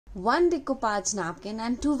one decoupage napkin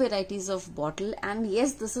and two varieties of bottle. And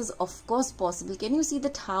yes, this is of course possible. Can you see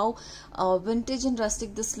that how vintage and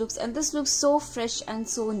rustic this looks, and this looks so fresh and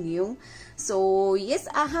so new. So yes,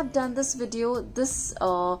 I have done this video. This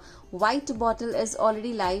white bottle is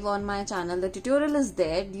already live on my channel. The tutorial is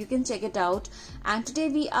there, you can check it out. And today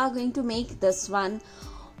we are going to make this one.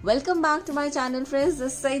 Welcome back to my channel, friends.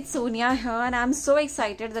 This side Sonia here, and I'm so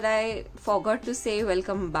excited that I forgot to say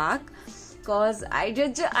welcome back, because I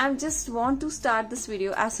just want to start this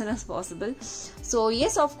video as soon as possible. So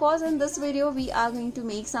yes, of course, in this video we are going to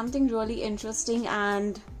make something really interesting,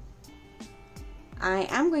 and I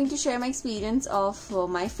am going to share my experience of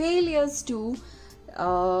my failures too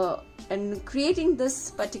in creating this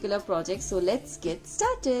particular project. So let's get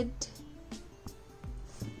started.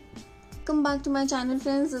 Welcome back to my channel,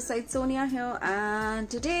 friends. This side Sonia here, and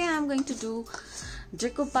today I'm going to do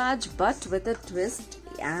decoupage but with a twist,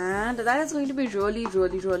 and that is going to be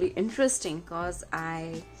really interesting because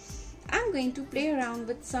I am going to play around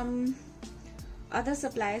with some other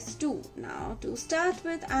supplies too. Now to start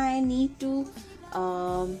with, I need to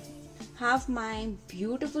have my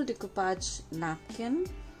beautiful decoupage napkin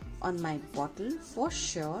on my bottle for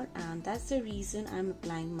sure, and that's the reason I'm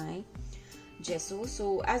applying my gesso.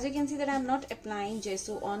 So as you can see that I'm not applying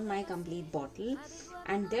gesso on my complete bottle,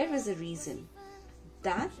 and there is a reason.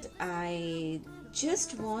 That I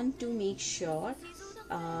just want to make sure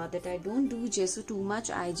that I don't do gesso too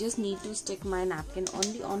much. I just need to stick my napkin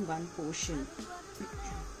only on one portion.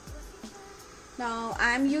 Now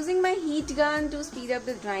I'm using my heat gun to speed up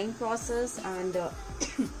the drying process, and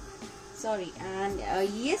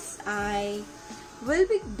yes, I will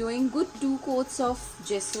be doing good 2 coats of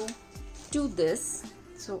gesso to this.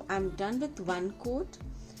 So I'm done with 1 coat,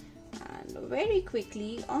 and very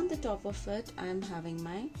quickly on the top of it I'm having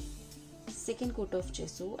my 2nd coat of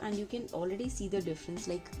gesso, and you can already see the difference.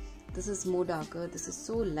 Like, this is more darker, this is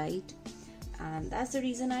so light, and that's the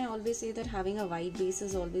reason I always say that having a white base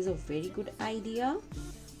is always a very good idea,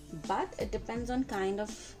 but it depends on kind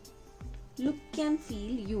of look and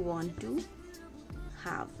feel you want to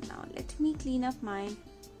have. Now let me clean up my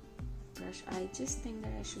brush. I just think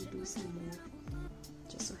that I should do some more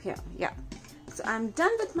gesso here. Yeah, so I'm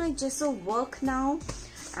done with my gesso work now,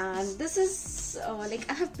 and this is like,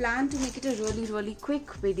 I have planned to make it a really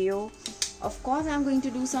quick video. Of course, I'm going to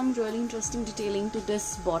do some really interesting detailing to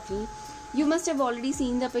this bottle. You must have already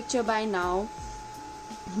seen the picture by now,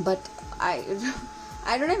 but I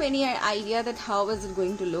don't have any idea that how is it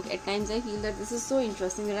going to look. At times I feel that this is so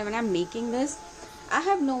interesting that when I'm making this, I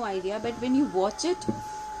have no idea, but when you watch it,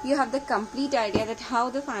 you have the complete idea that how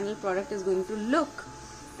the final product is going to look.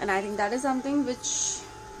 And I think that is something which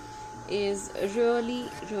is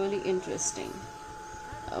really interesting.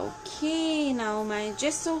 Okay, now my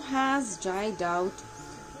gesso has dried out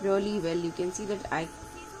really well. You can see that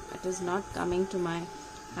it is not coming to my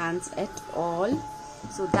hands at all.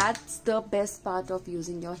 So that's the best part of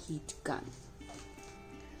using your heat gun.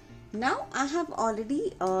 Now I have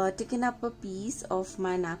already taken up a piece of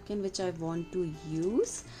my napkin which I want to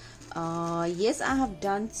use. Yes, I have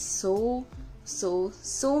done so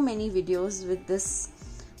many videos with this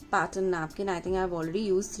pattern napkin. I think I've already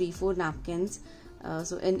used 3-4 napkins.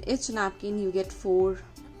 So in each napkin you get 4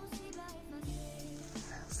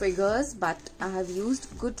 figures, but I have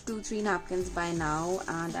used good 2-3 napkins by now,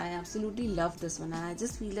 and I absolutely love this one. And I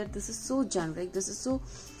just feel that this is so generic. This is so,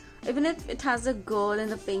 even if it has a girl in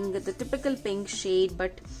the pink, the typical pink shade,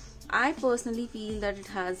 but I personally feel that it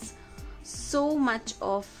has so much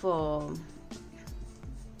of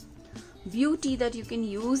beauty that you can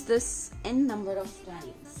use this n number of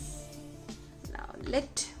times. Now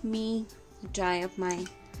let me dry up my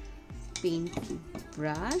paint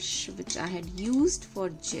brush which I had used for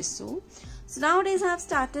gesso. So nowadays I have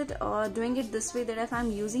started doing it this way, that if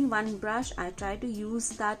I'm using one brush, I try to use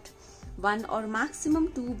that 1 or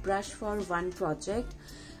maximum 2 brush for one project.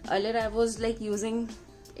 Earlier I was like using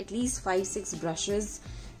at least 5-6 brushes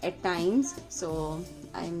at times, so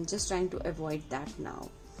I'm just trying to avoid that now.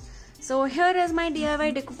 So here is my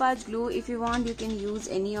DIY decoupage glue. If you want, you can use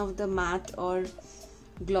any of the matte or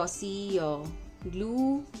glossy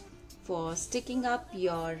glue for sticking up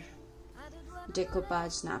your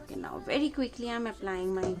decoupage napkin. Now very quickly I'm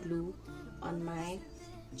applying my glue on my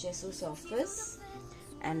gesso surface,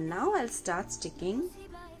 and now I'll start sticking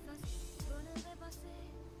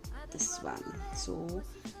this one. So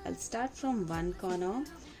I'll start from one corner,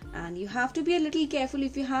 and you have to be a little careful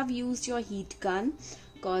if you have used your heat gun,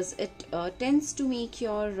 because it tends to make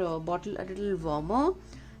your bottle a little warmer.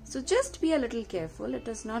 So just be a little careful. It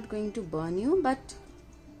is not going to burn you, but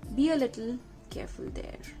be a little careful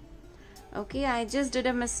there. Okay, I just did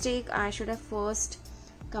a mistake. I should have first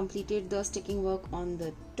completed the sticking work on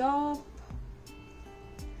the top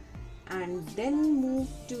and then move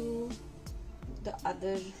to the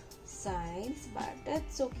other sides, but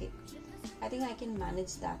that's okay. I think I can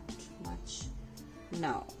manage that much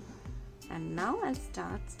now. And now I'll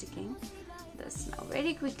start sticking this. Now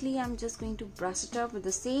very quickly I'm just going to brush it up with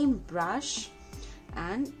the same brush,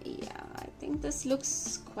 and yeah, I think this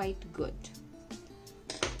looks quite good.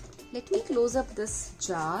 Let me close up this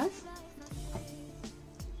jar.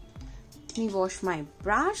 Let me wash my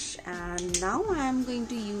brush, and now I am going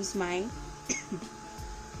to use my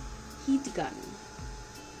heat gun.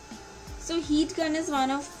 So heat gun is one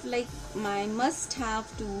of like my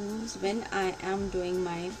must-have tools when I am doing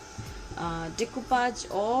my decoupage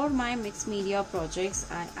or my mixed media projects.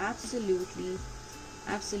 I absolutely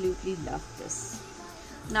love this.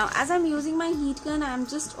 Now as I'm using my heat gun, I'm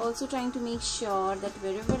just also trying to make sure that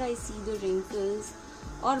wherever I see the wrinkles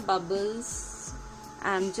or bubbles,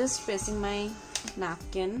 I'm just pressing my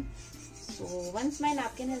napkin. So once my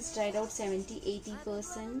napkin has dried out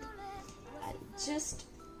 70-80%, I'll just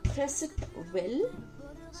press it well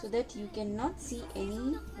so that you cannot see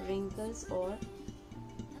any wrinkles or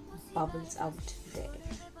bubbles out there.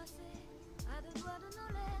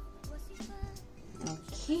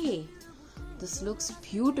 Okay, this looks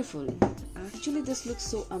beautiful. Actually, this looks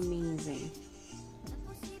so amazing.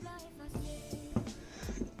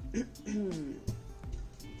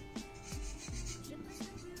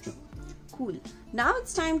 Cool. Now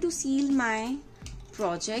it's time to seal my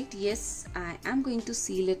project. Yes, I am going to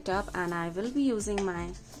seal it up, and I will be using my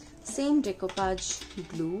same decoupage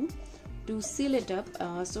glue to seal it up.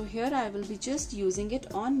 So here I will be just using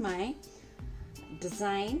it on my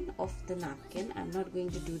design of the napkin. I'm not going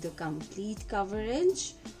to do the complete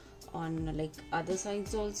coverage on like other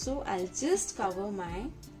sides also. I'll just cover my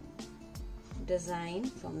design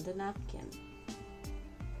from the napkin.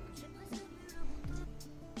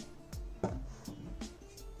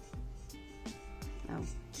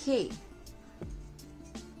 Okay,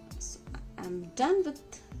 so I'm done with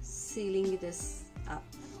sealing this up.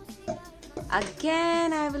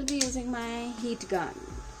 Again, I will be using my heat gun.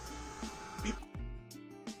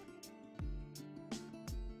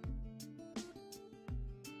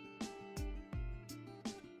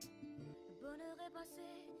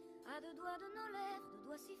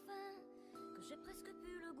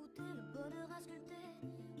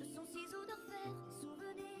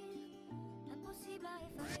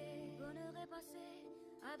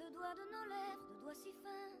 À deux doigts de nos lèvres, de doigts si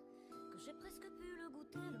fins que j'ai presque pu le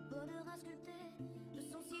goûter, le bonheur à sculpter de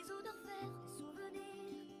son ciseau d'orfèvre, des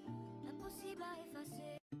souvenirs impossibles à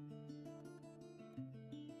effacer.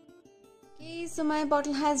 Okay, so my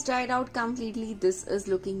bottle has dried out completely. This is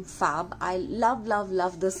looking fab. I love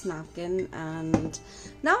this napkin, and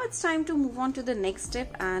now it's time to move on to the next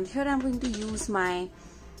step. And here I'm going to use my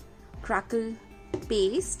crackle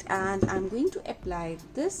paste, and I'm going to apply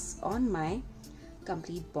this on my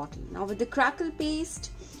complete bottle. Now with the crackle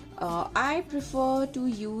paste, I prefer to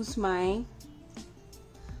use my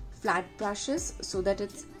flat brushes so that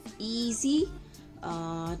it's easy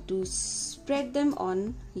to spread them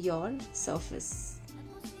on your surface.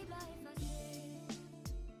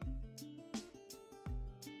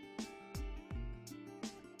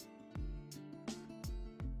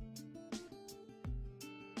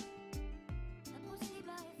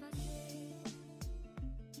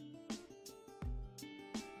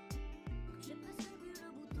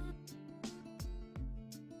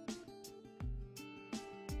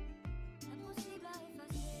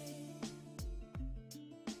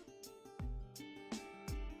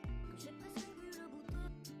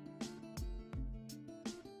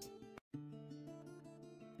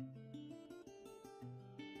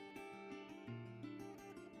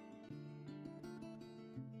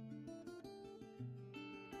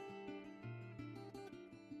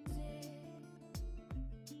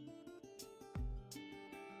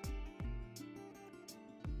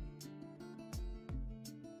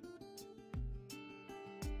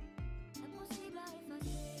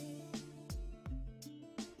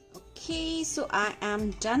 Okay, so I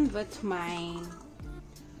am done with my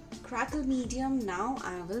crackle medium. Now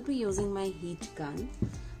I will be using my heat gun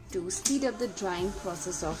to speed up the drying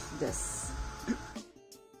process of this.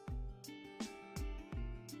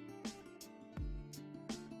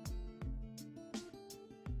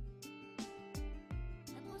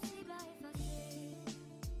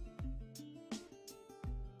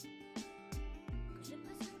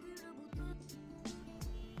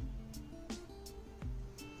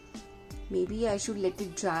 maybe I should let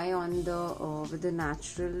it dry on the with the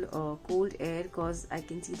natural cold air, because I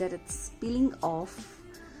can see that it's peeling off,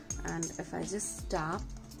 and if I just tap,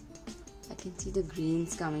 I can see the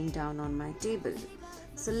greens coming down on my table.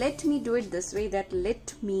 So let me do it this way, that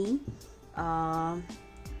let me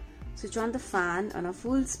switch on the fan on a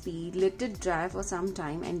full speed, let it dry for some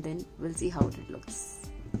time, and then we'll see how it looks.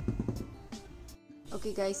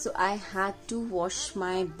 Okay guys, so I had to wash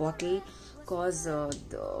my bottle because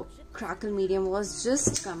the crackle medium was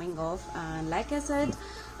just coming off, and like I said,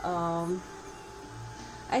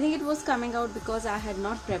 I think it was coming out because I had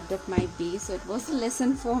not prepped up my base, so it was a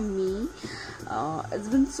lesson for me. It's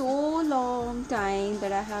been so long time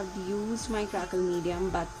that I have used my crackle medium,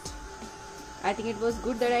 but I think it was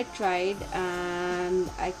good that I tried and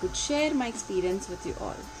I could share my experience with you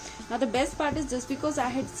all. Now the best part is, just because I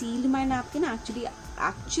had sealed my napkin,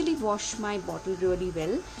 actually washed my bottle really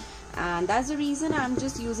well, and that's the reason I'm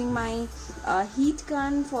just using my heat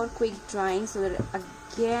gun for quick drying, so that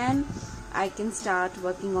again I can start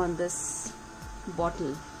working on this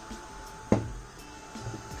bottle.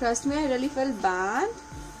 Trust me, I really felt bad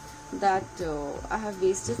that I have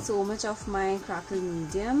wasted so much of my crackle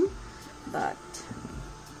medium, but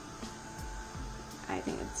I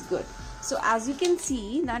think it's good. So as you can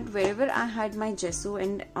see that wherever I had my gesso,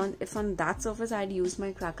 and if on that surface I had used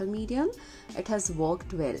my crackle medium, it has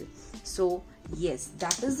worked well. So yes,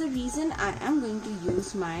 that is the reason I am going to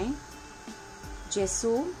use my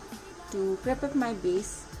gesso to prep up my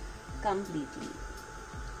base completely.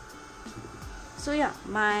 So yeah,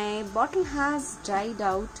 my bottle has dried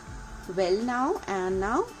out well now, and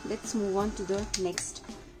now let's move on to the next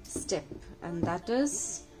step, and that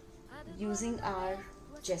is using our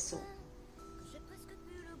gesso.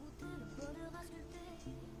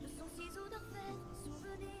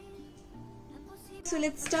 So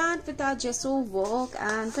let's start with our gesso work,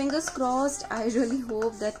 and fingers crossed, I really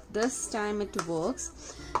hope that this time it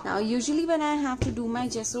works. Now usually when I have to do my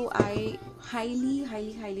gesso, I highly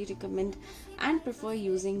recommend and prefer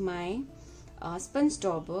using my sponge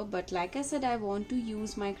dauber, but like I said, I want to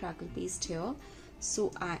use my crackle paste here,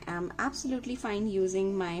 so I am absolutely fine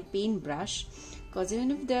using my paintbrush, because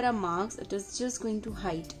even if there are marks, it is just going to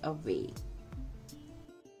hide away.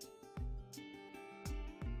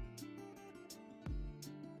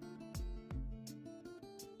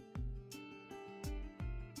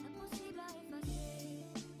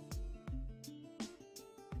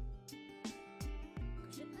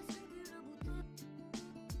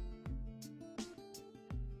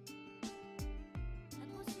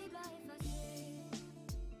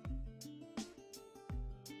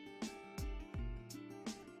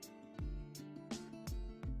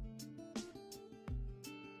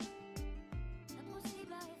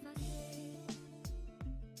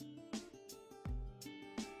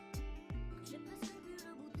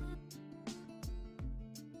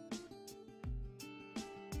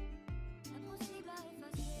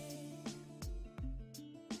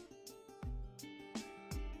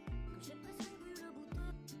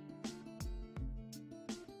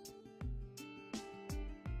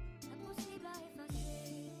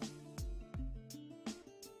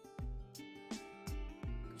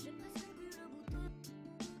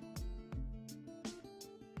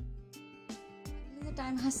 The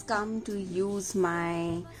time has come to use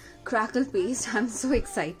my crackle paste. I'm so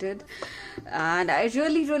excited, and I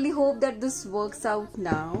really hope that this works out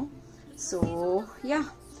now. So yeah,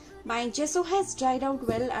 my gesso has dried out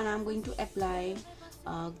well, and I'm going to apply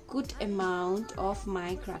a good amount of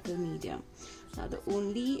my crackle medium. Now the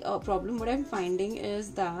only problem what I'm finding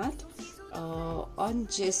is that on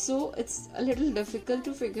gesso it's a little difficult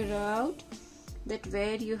to figure out that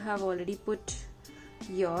where you have already put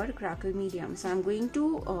your crackle medium. So I'm going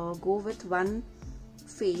to go with one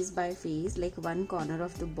phase by phase, like one corner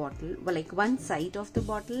of the bottle, well, like one side of the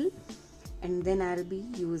bottle, and then I'll be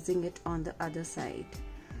using it on the other side.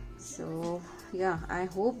 So yeah, I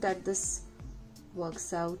hope that this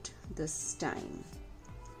works out this time.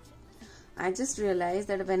 I just realized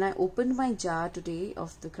that when I opened my jar today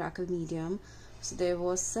of the crackle medium, so there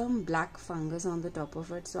was some black fungus on the top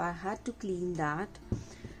of it, so I had to clean that,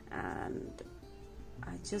 and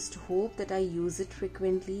I just hope that I use it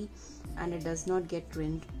frequently and it does not get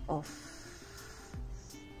rinsed off,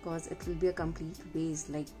 because it will be a complete waste.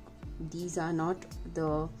 Like, these are not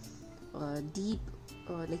the deep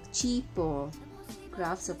like cheap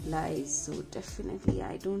craft supplies, so definitely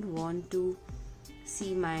I don't want to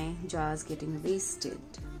see my jars getting wasted.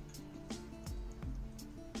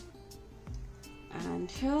 And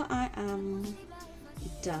here I am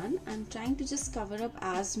done. I'm trying to just cover up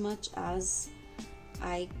as much as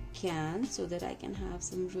I can, so that I can have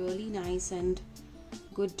some really nice and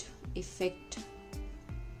good effect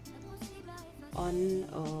on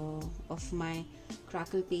of my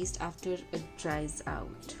crackle paste after it dries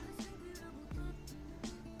out.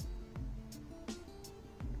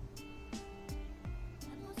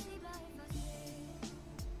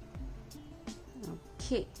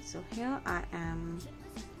 Okay, so here I am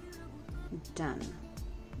done.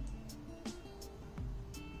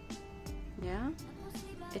 Yeah,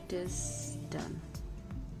 it is done.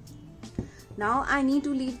 Now I need to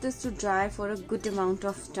leave this to dry for a good amount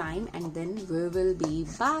of time, and then we will be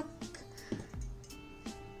back.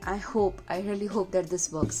 I really hope that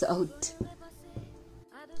this works out.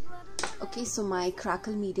 Okay, so my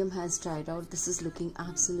crackle medium has dried out. This is looking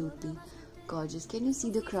absolutely gorgeous. Can you see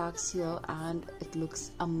the cracks here? And it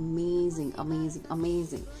looks amazing, amazing,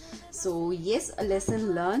 amazing. So yes, a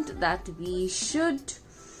lesson learned that we should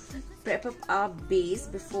prep up our base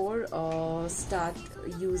before start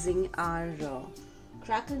using our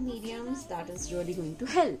crackle mediums. That is really going to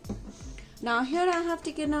help. Now here I have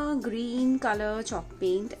taken a green color chalk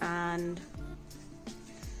paint, and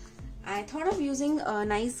I thought of using a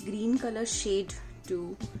nice green color shade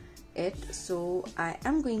to it. So I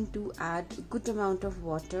am going to add a good amount of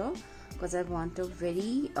water because I want a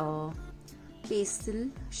very pastel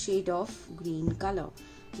shade of green color.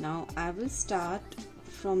 Now I will start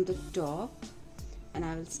from the top and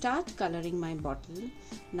I will start coloring my bottle.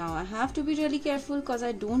 Now I have to be really careful because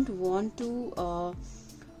I don't want to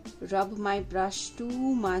rub my brush too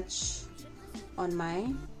much on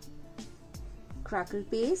my crackle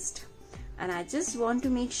paste, and I just want to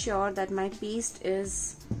make sure that my paste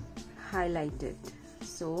is highlighted.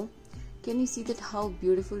 So can you see that how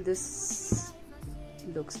beautiful this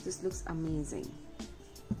looks? This looks amazing.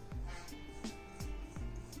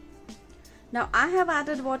 Now I have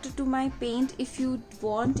added water to my paint. If you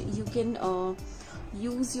want, you can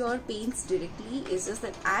use your paints directly. It's just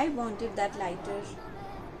that I wanted that lighter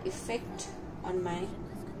effect on my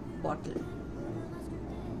bottle.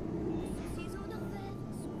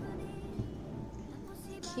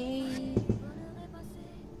 Okay.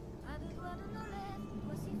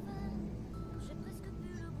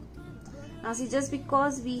 Now see, just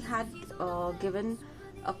because we had given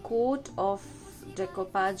a coat of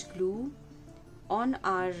decoupage glue on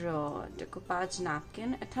our decoupage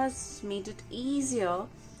napkin, it has made it easier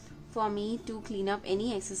for me to clean up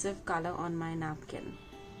any excessive color on my napkin.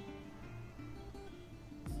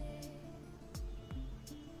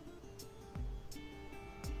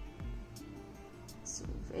 So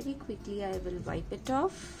very quickly I will wipe it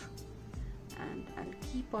off, and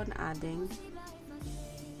I'll keep on adding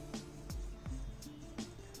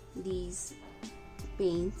these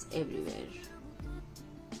paints everywhere.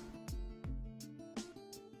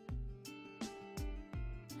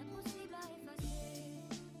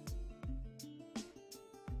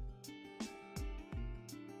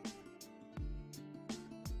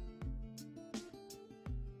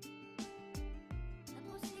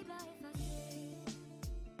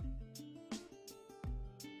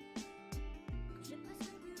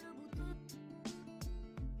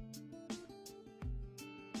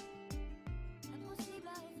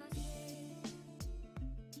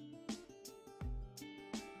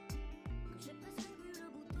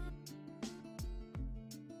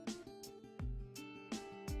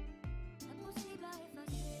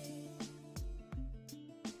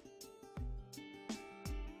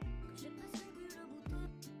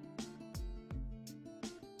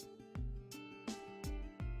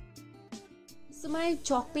 So my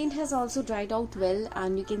chalk paint has also dried out well,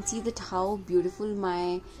 and you can see that how beautiful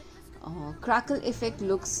my crackle effect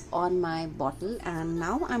looks on my bottle. And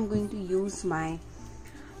now I'm going to use my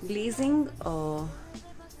glazing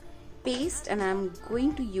paste, and I'm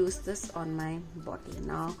going to use this on my bottle.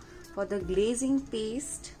 Now for the glazing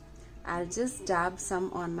paste, I'll just dab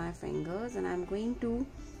some on my fingers, and I'm going to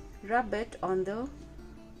rub it on the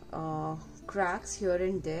cracks here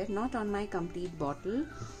and there, not on my complete bottle.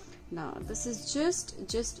 Now this is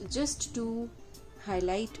just to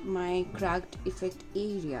highlight my cracked effect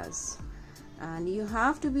areas, and you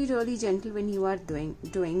have to be really gentle when you are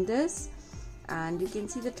doing this. And you can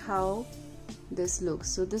see that how this looks.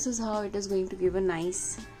 So this is how it is going to give a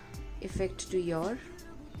nice effect to your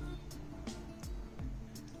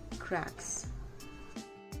cracks.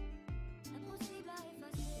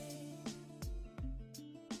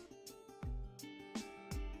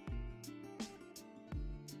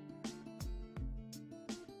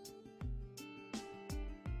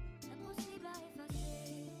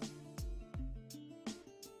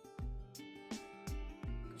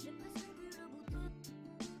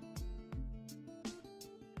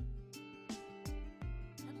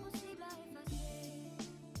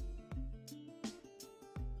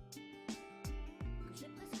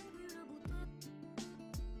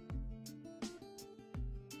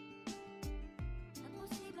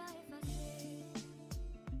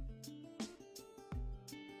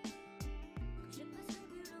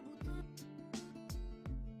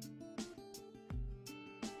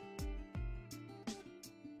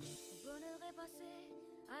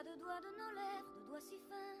 à deux doigts de nos lèvres, de doigts si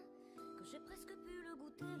fins que j'ai presque pu le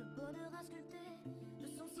goûter, le bonheur à sculpter de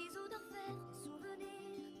son ciseau d'orfèvre, des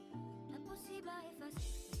souvenirs impossibles à effacer.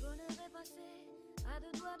 Le bonheur est passé à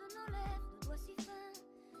deux doigts de nos lèvres, de doigts si fins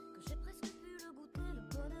que j'ai presque pu le goûter, le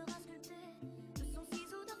bonheur à sculpter de son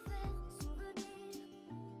ciseau d'orfèvre, des souvenirs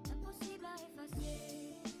impossibles à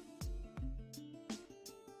effacer.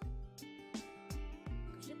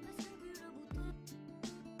 Que j'ai presque pu le goûter.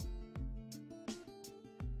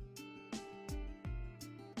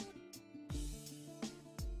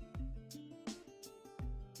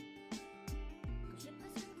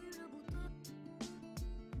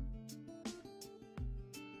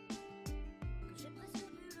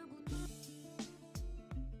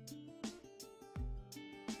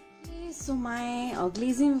 So my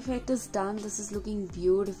glazing effect is done. This is looking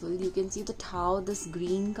beautiful. You can see that how this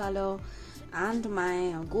green color and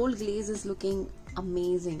my gold glaze is looking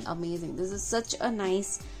amazing. This is such a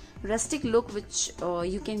nice rustic look which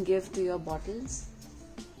you can give to your bottles.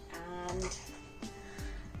 And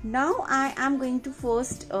now I am going to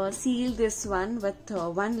first seal this one with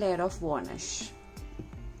one layer of varnish.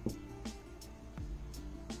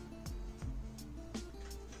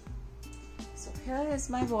 Here is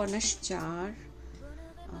my varnish jar.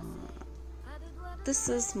 This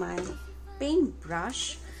is my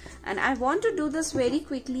paintbrush, and I want to do this very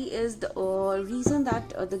quickly is the reason that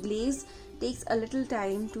the glaze takes a little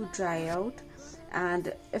time to dry out,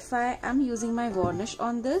 and if I am using my varnish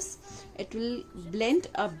on this, it will blend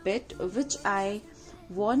a bit, which I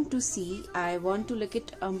want to see. I want to look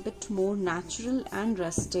it a bit more natural and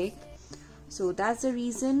rustic, so that's the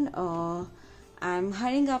reason I'm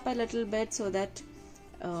hurrying up a little bit so that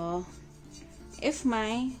if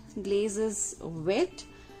my glaze is wet,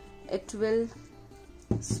 it will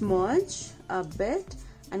smudge a bit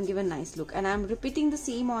and give a nice look. And I'm repeating the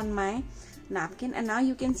same on my napkin, and now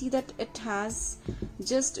you can see that it has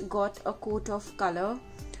just got a coat of color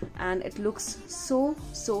and it looks so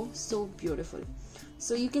beautiful.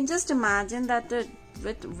 So you can just imagine that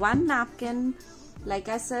with one napkin, like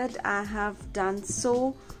I said, I have done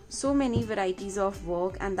so many varieties of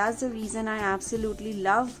work, and that's the reason I absolutely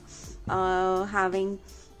love having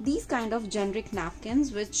these kind of generic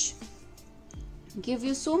napkins which give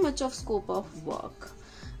you so much of scope of work.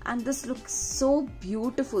 And this looks so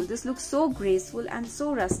beautiful, this looks so graceful and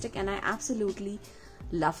so rustic, and I absolutely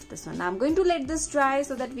love this one. Now I'm going to let this dry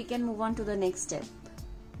so that we can move on to the next step.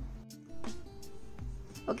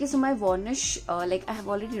 Okay, so my varnish, like I have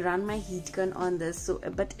already run my heat gun on this, so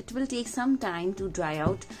but it will take some time to dry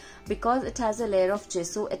out because it has a layer of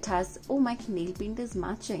gesso. It has, oh, my nail paint is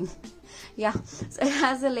matching. Yeah, so it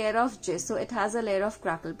has a layer of gesso, it has a layer of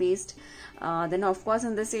crackle paste, then of course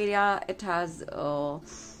in this area it has 2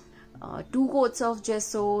 coats of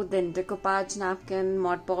gesso, then decoupage napkin,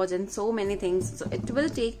 Mod Podge, and so many things. So it will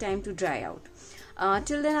take time to dry out.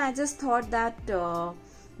 Till then I just thought that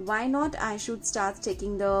why not I should start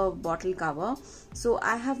taking the bottle cover. So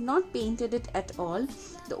I have not painted it at all.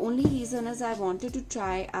 The only reason is I wanted to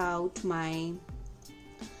try out my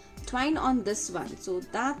twine on this one. So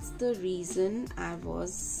that's the reason I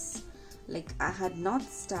was like, I had not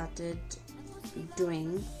started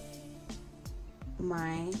doing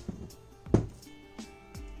my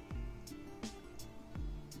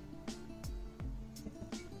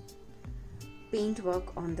paint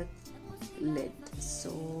work on the lid.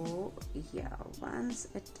 So yeah, once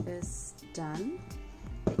it is done,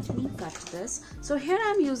 let me cut this. So here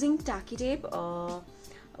I'm using tacky tape.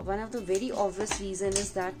 One of the very obvious reason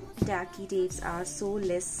is that tacky tapes are so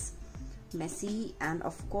less messy, and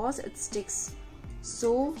of course it sticks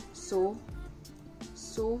so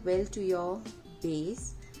well to your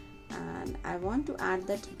base. And I want to add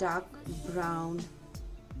that dark brown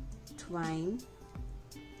twine,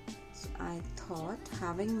 so I thought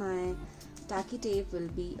having my tacky tape will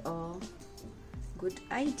be a good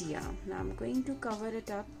idea. Now I'm going to cover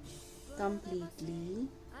it up completely.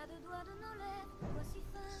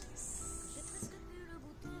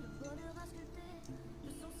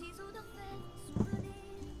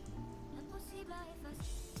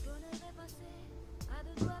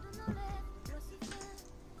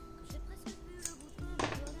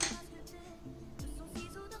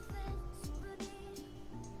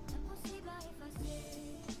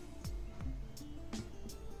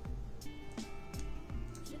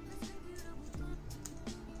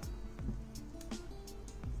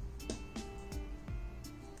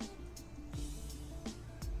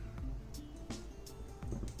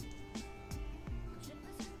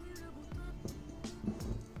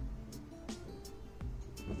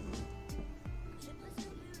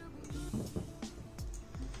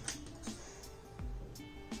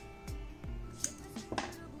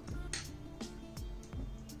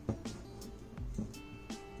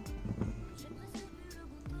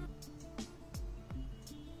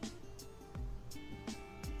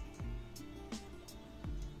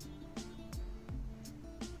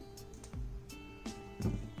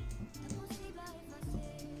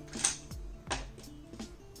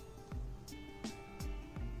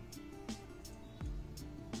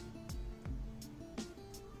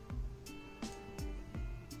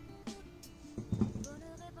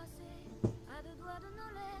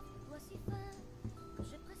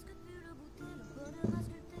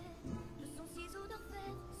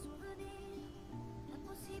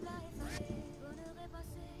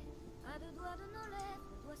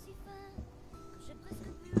 si fin que j'ai presque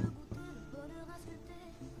pu le goûter, le bonheur à sculpter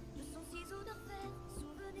de son ciseau d'orfèvre,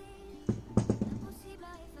 souvenir impossible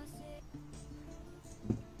à effacer.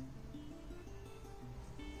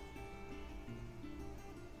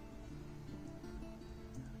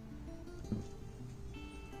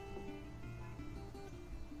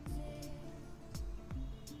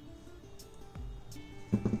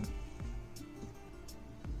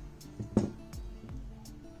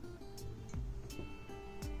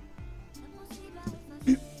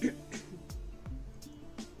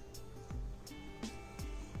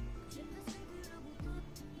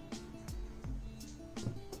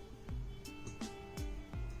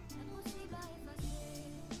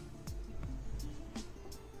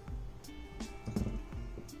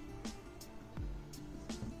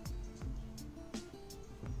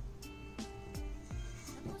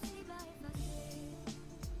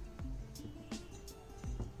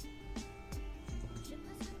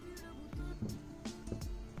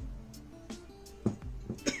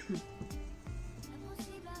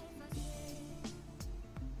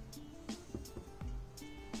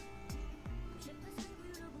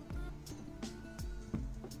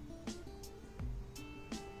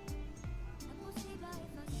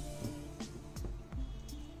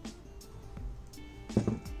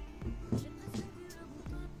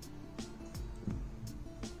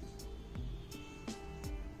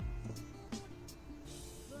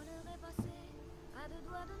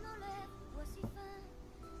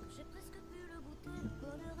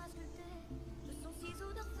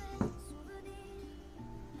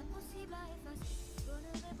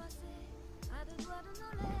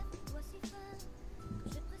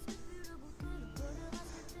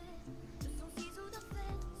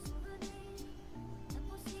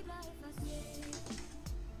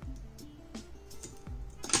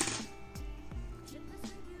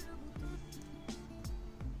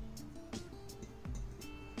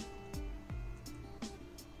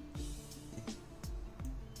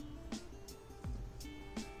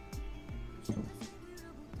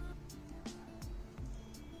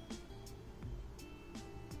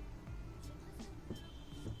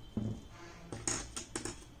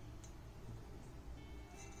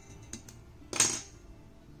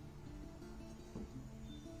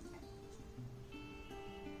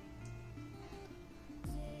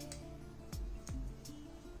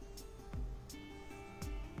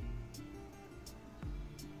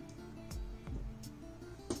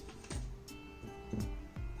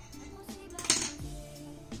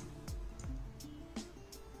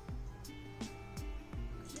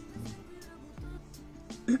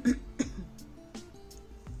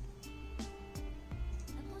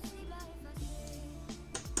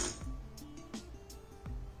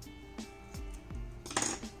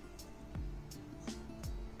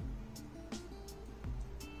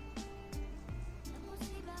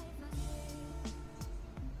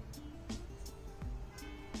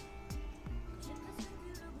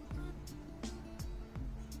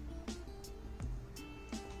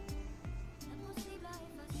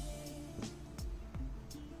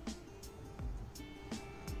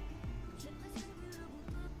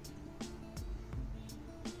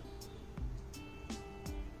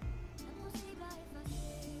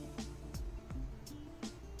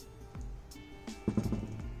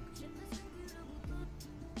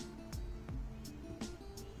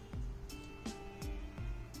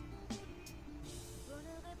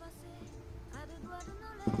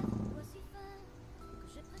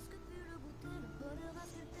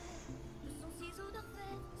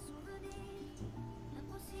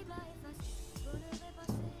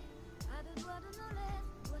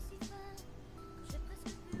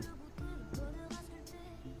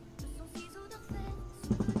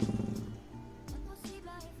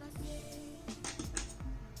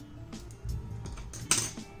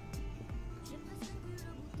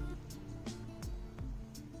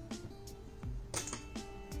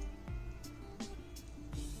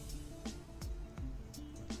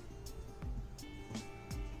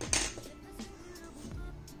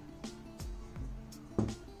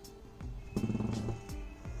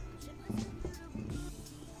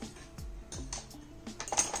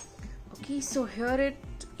 Okay, so here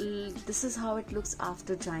this is how it looks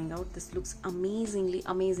after drying out. This looks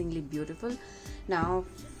amazingly beautiful. Now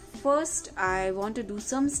first I want to do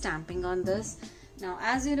some stamping on this. Now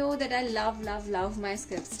as you know that I love my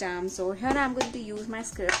script stamp, so here I'm going to use my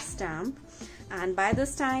script stamp, and by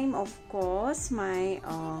this time of course my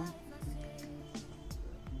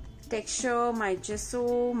texture, my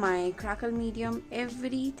gesso, my crackle medium,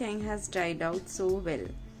 everything has dried out so well.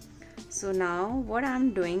 So now what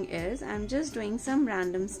I'm doing is I'm just doing some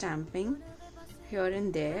random stamping here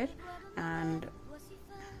and there, and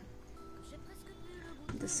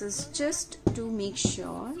this is just to make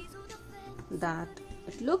sure that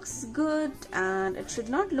it looks good and it should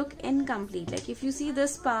not look incomplete. Like if you see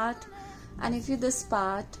this part and if you this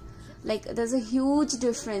part, like there's a huge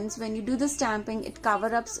difference. When you do the stamping, it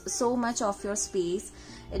covers up so much of your space.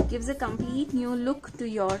 It gives a complete new look to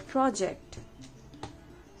your project.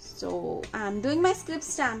 So I'm doing my script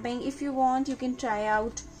stamping. If you want, you can try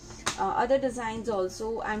out other designs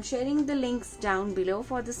also. I'm sharing the links down below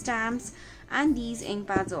for the stamps and these ink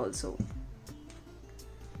pads also.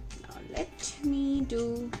 Now let me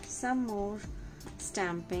do some more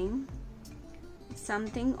stamping,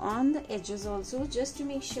 something on the edges also, just to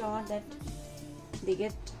make sure that they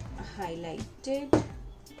get highlighted.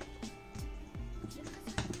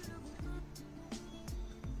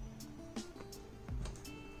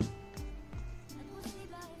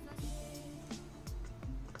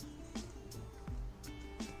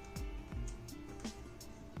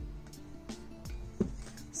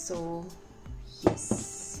 So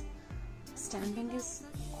yes, stamping is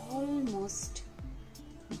almost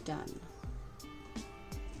done.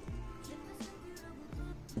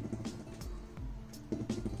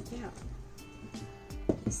 Yeah.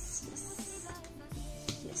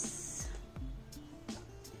 Yes.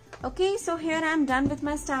 Okay, so here I'm done with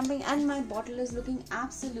my stamping and my bottle is looking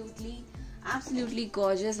absolutely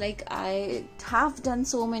gorgeous. Like I have done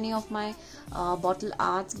so many of my bottle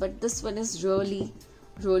arts, but this one is really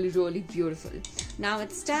beautiful. Now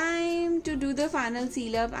it's time to do the final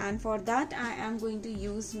seal up, and for that I am going to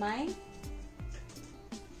use my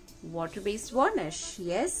water-based varnish.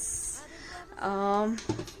 Yes,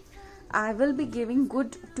 I will be giving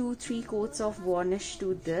good 2-3 coats of varnish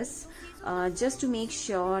to this, just to make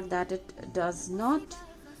sure that it does not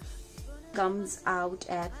comes out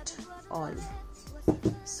at all.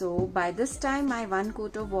 So by this time my 1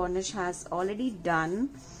 coat of varnish has already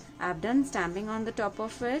done. I've done stamping on the top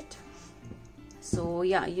of it. So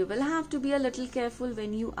yeah, you will have to be a little careful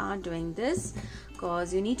when you are doing this,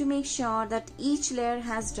 because you need to make sure that each layer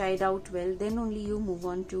has dried out well, then only you move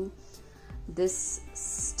on to this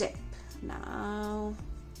step. Now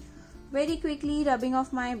very quickly rubbing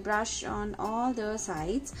off my brush on all the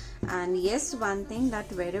sides. And yes, one thing,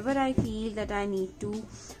 that wherever I feel that I need to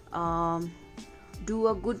do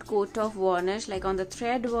a good coat of varnish, like on the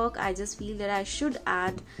thread work, I just feel that I should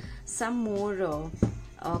add some more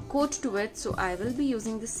coat to it. So I will be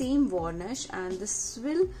using the same varnish, and this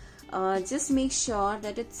will just make sure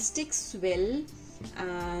that it sticks well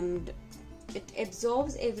and it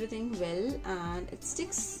absorbs everything well, and it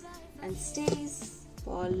sticks and stays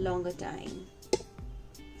for a longer time.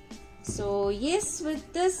 So yes,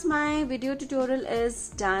 with this my video tutorial is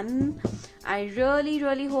done. I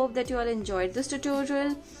really hope that you all enjoyed this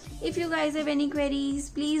tutorial. If you guys have any queries,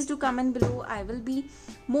 please do comment below. I will be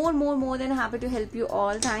more than happy to help you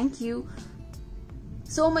all. Thank you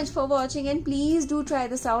so much for watching, and please do try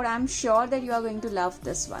this out. I'm sure that you are going to love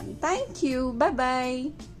this one. Thank you. Bye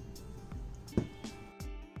bye.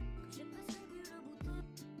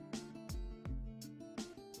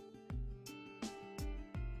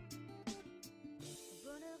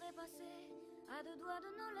 À 2 doigts de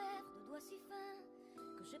nos lèvres, 2 doigts si fins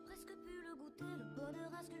que j'ai presque pu le goûter, le bonheur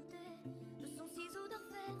à sculpter de son ciseau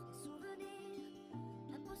d'orfèvre, des souvenirs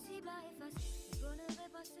impossibles à effacer. Le bonheur est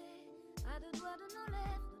passé à 2 doigts de nos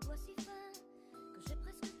lèvres, 2 doigts si fins